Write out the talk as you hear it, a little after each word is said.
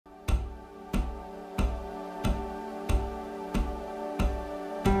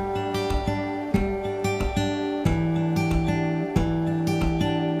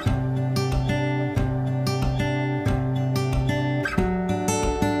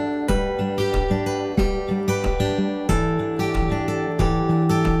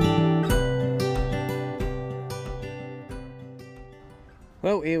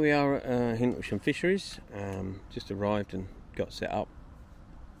here we are at Hintlesham Fisheries. Just arrived and got set up.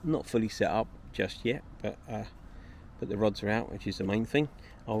 Not fully set up just yet, but the rods are out, which is the main thing.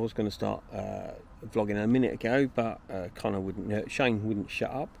 I was going to start vlogging a minute ago, but Connor wouldn't. Shane wouldn't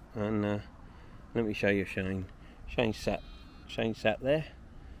shut up. And let me show you Shane. Shane sat there,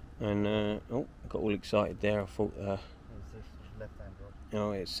 and oh, got all excited there. I thought, left-hand rod.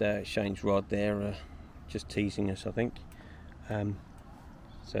 oh, it's Shane's rod there, just teasing us, I think.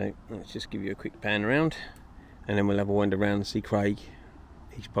 So let's just give you a quick pan around, and then we'll have a wander around and see Craig.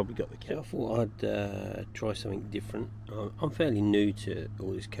 He's probably got the carp. I thought I'd try something different. I'm fairly new to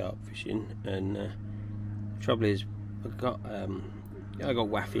all this carp fishing, and the trouble is I got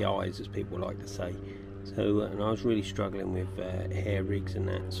waffy eyes, as people like to say. So and I was really struggling with hair rigs and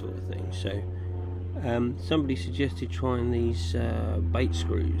that sort of thing. So somebody suggested trying these bait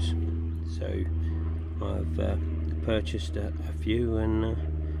screws. So I've purchased a few and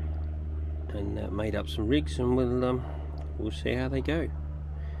made up some rigs, and we'll see how they go.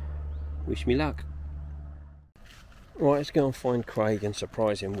 Wish me luck. Right, let's go and find Craig and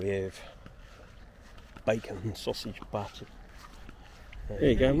surprise him with bacon and sausage butter.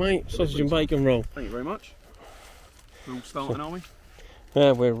 There you go, mate. Sausage and bacon roll. Thank you very much. We're all starting, are we?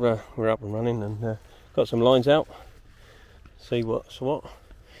 Yeah, we're up and running, and got some lines out. See what's what. Got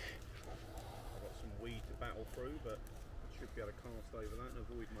some weed to battle through, but should be able to cast over that and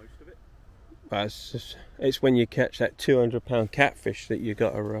avoid most of it. But it's when you catch that 200-pound catfish that you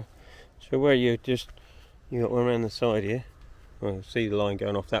got to. So where you got one around the side here. Well, see the line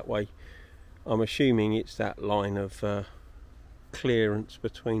going off that way. I'm assuming it's that line of clearance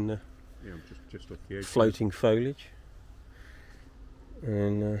between the just off the edge. Floating foliage.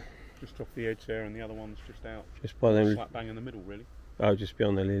 And just off the edge there, and the other one's just out. Just by them. Slap bang in the middle, really. Oh, just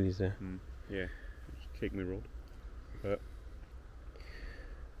beyond the lilies there. Yeah, just kick me rod. But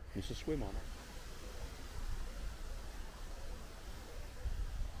it's a swim on it.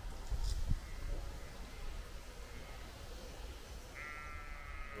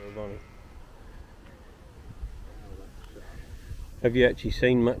 Have you actually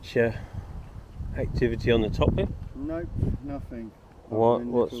seen much activity on the top here? Nope, nothing.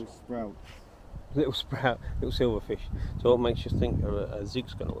 What's little sprouts? Little sprout, little silverfish. So what makes you think a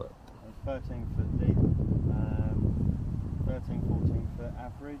zig's going to work? 13 foot deep, 13, 14 foot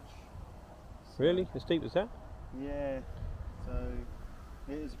average. So, really? As deep as that? Yeah, so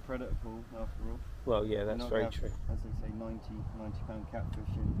it is a predator pool after all. Well, yeah, that's very true. As they say, 90-pound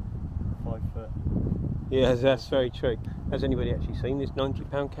catfish in 5 foot. Yeah, that's very true. Has anybody actually seen this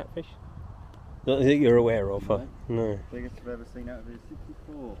 90-pound catfish? Not that you're aware of? No. No. Biggest I've ever seen out of it is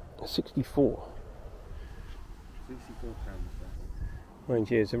 64. 64. 64 pounds.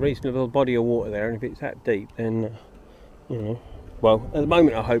 Mind you, it's a reasonable body of water there, and if it's that deep, then you know. Well, at the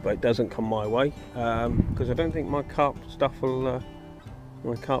moment, I hope it doesn't come my way, because I don't think my carp stuff will,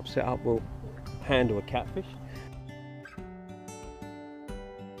 my carp setup will handle a catfish.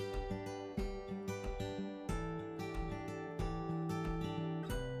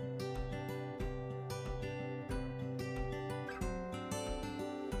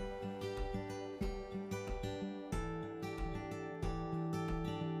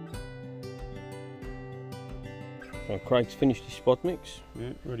 So Craig's finished his spot mix.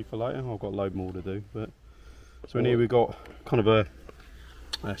 Yeah, ready for later. I've got a load more to do. But so in here we've got kind of a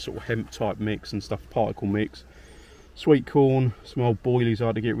sort of hemp type mix and stuff, particle mix. Sweet corn, some old boilies I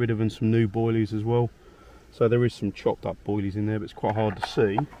had to get rid of, and some new boilies as well. So there is some chopped up boilies in there, but it's quite hard to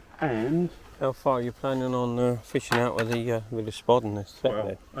see. And how far are you planning on fishing out with the spot and the set well,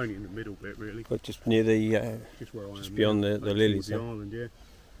 there? only in the middle bit really. But just near the just where I am, beyond the lilies. The island, yeah.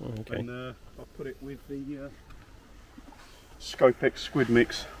 Oh, okay. And I put it with the Scopex squid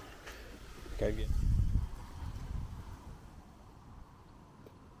mix. Okay, good.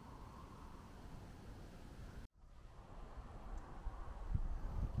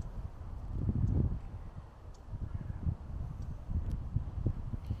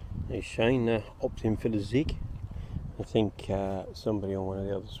 There's Shane opting for the zig. I think somebody on one of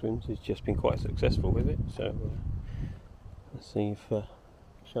the other swims has just been quite successful with it. So let's see if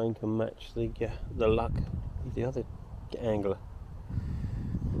Shane can match the luck with the other angler.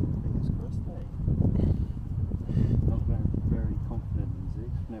 Fingers crossed, eh? Not very confident in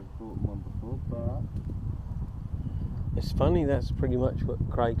zigs. Never caught one before, but it's funny. That's pretty much what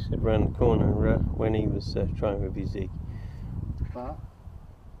Craig said round the corner when he was trying with his zig. But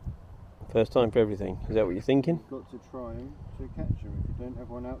first time for everything. Is that what you're thinking? you've got to try them to catch them. If you don't have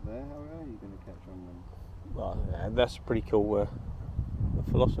one out there, how are you going to catch on them? Well, that's a pretty cool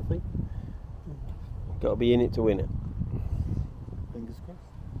philosophy. Got to be in it to win it. Fingers crossed.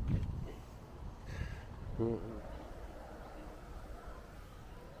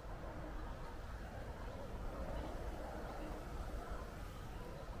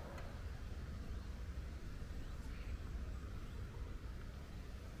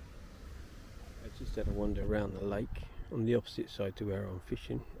 Just had a wander around the lake on the opposite side to where I'm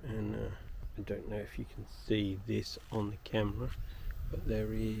fishing, and I don't know if you can see this on the camera, but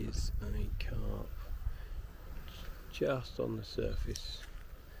there is a carp just on the surface.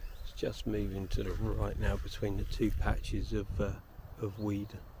 It's just moving to the right now between the two patches of weed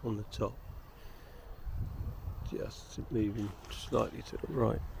on the top. Just moving slightly to the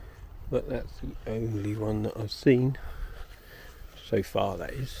right, but that's the only one that I've seen so far,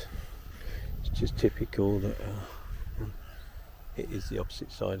 that is. It's just typical that it is the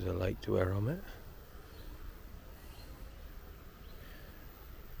opposite side of the lake to where I'm at.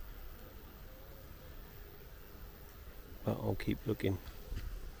 But I'll keep looking.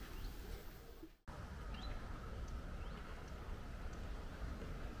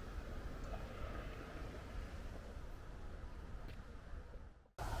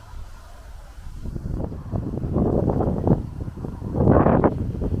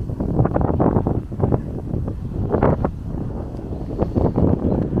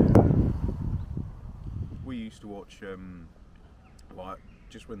 To watch like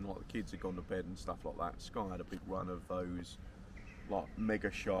just when like the kids had gone to bed and stuff like that, Sky had a big run of those like mega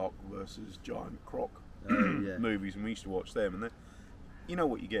shark versus giant croc Yeah. movies, and we used to watch them, and then you know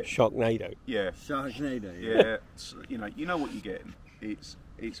what you get. Sharknado. Yeah. Sharknado. Yeah. You know what you're getting. It's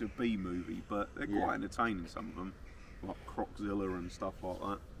a B movie, but they're quite entertaining, some of them, like Croczilla and stuff like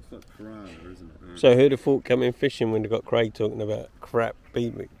that. It's like Piranha, isn't it? Yeah. So who'd have thought coming fishing when they got Craig talking about crap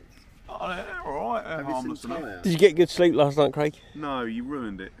beat? Oh, they're alright, they're Have you harmless seen enough. Tyre? Did you get good sleep last night, Craig? No, you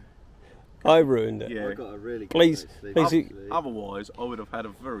ruined it. I ruined it. Yeah. I got a really good Please, night's sleep, please, actually. Otherwise, I would have had a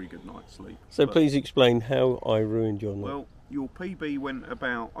very good night's sleep. So But- please explain how I ruined your night. Well, your PB went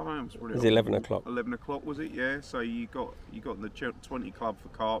about, I don't know, It was 11 o'clock. 11 o'clock was it? Yeah. So you got in the 20 club for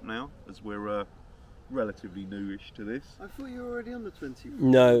carp now, as we're relatively newish to this. I thought you were already on the 20.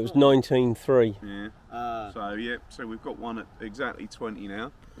 No, it was 19.3. Yeah. So yeah, so we've got one at exactly 20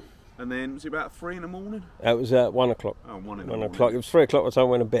 now, and then was it about 3 in the morning? That was at 1 o'clock. Oh, 1 in the 1 morning. o'clock. It was 3 o'clock by the time I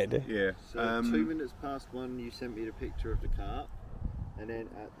went to bed. Yeah. So 2 minutes past 1, you sent me the picture of the carp, and then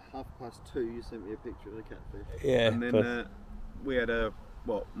at 2:30, you sent me a picture of the catfish. Yeah. And then we had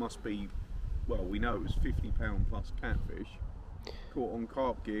we know it was £50 plus catfish caught on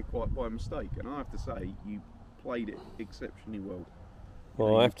carp gear quite by mistake, and I have to say you played it exceptionally well.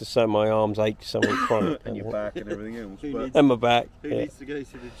 Well, I have to say my arms ache something chronic. And your back and everything else. Who But needs- And my back. Who Yeah. needs to go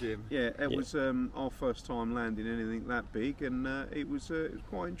to the gym? yeah, it was our first time landing anything that big, and it was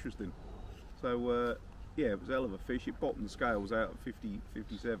quite interesting. So yeah, it was a hell of a fish. It bottomed the scales out at 50,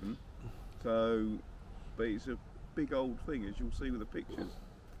 57. So, but it's a big old thing, as you'll see with the pictures.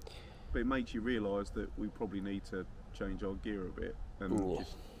 But it makes you realise that we probably need to change our gear a bit and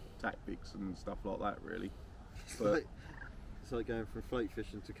just tactics and stuff like that, really. But It's like going from float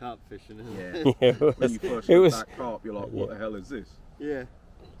fishing to carp fishing, isn't yeah, it? Yeah, it when you first it look was- at that carp, you're like, what the hell is this? Yeah.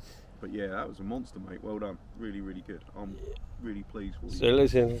 But yeah, that was a monster, mate. Well done. Really, really good. I'm really pleased for you. So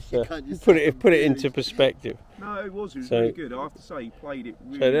listen, can't just put say it I'm into really- perspective. No, it was So- really good. I have to say, he played it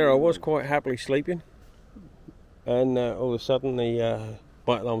really So there I really was, well. quite happily sleeping, and all of a sudden the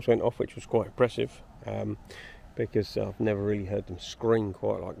bite alarms went off, which was quite impressive, because I've never really heard them scream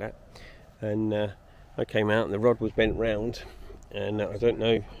quite like that. And I came out and the rod was bent round, and I don't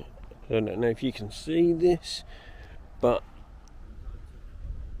know if you can see this, but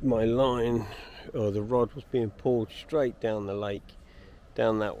my line, or the rod, was being pulled straight down the lake,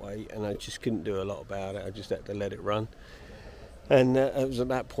 down that way, and I just couldn't do a lot about it. I just had to let it run. And it was at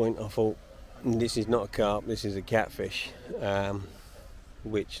that point I thought, this is not a carp, this is a catfish,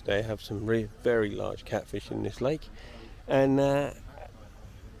 which they have some very large catfish in this lake, and I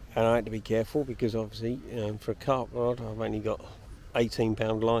had to be careful because obviously for a carp rod I've only got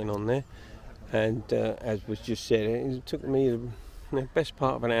 18-pound line on there, and as was just said, it took me the best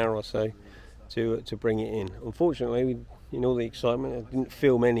part of an hour or so to bring it in. Unfortunately, in all the excitement, I didn't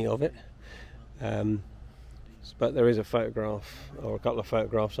film any of it. But there is a photograph, or a couple of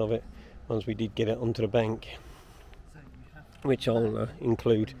photographs of it, once we did get it onto the bank, which I'll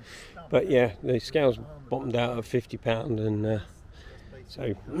include. But yeah, the scales bottomed out at £50, and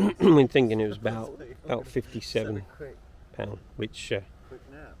so I'm thinking it was about £57, which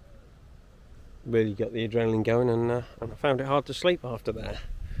really got the adrenaline going, and I found it hard to sleep after that.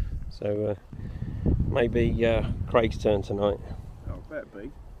 So maybe Craig's turn tonight. Oh, better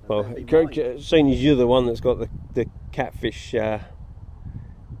be. Well, Craig, seeing as you're the one that's got the catfish set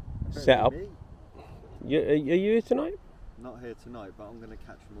up, Are you here tonight? Not here tonight, but I'm going to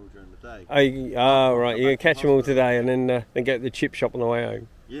catch them all during the day. Right, you're going to catch them all today and then get to the chip shop on the way home.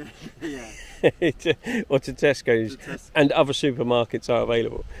 Yeah, yeah. Or to Tesco's. And other supermarkets are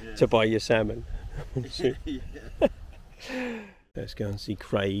available to buy your salmon. Let's go and see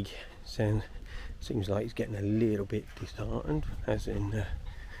Craig. Seems like he's getting a little bit disheartened, as in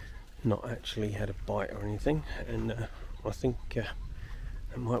not actually had a bite or anything, and I think that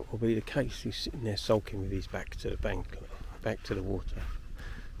might well be the case. He's sitting there sulking with his back to the bank, back to the water.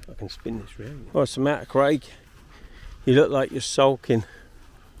 I can spin this round. What's the matter, Craig? You look like you're sulking.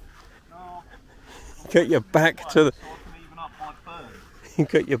 No, Got your back to the... so I can even up my bird. You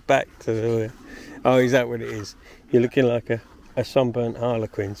got your back to the... Oh, is that what it is? You're looking like a sunburnt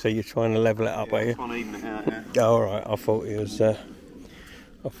harlequin, so you're trying to level it up, are you? Trying to even it out, yeah. Oh, all right. I thought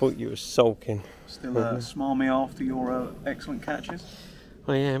you was sulking. Still smarmy after your excellent catches?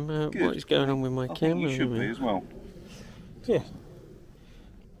 I am. What is going on with my camera? You should be as well. Yeah.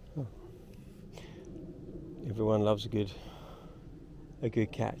 Oh. Everyone loves a good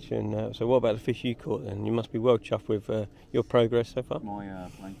catch. And so, what about the fish you caught then? You must be well chuffed with your progress so far. My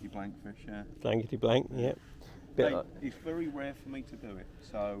blanky blank fish, yeah. Blankety blank, yeah. It's very rare for me to do it,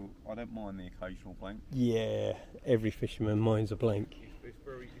 so I don't mind the occasional blank. Yeah, every fisherman minds a blank. It's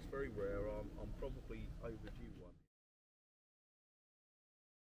very rare. I'm probably overdue one.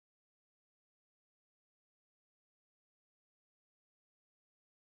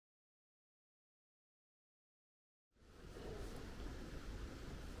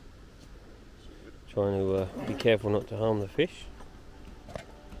 Trying to be careful not to harm the fish.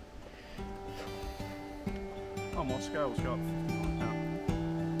 Oh, my scales got.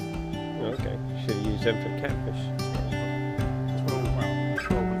 Okay, should have used them for catfish.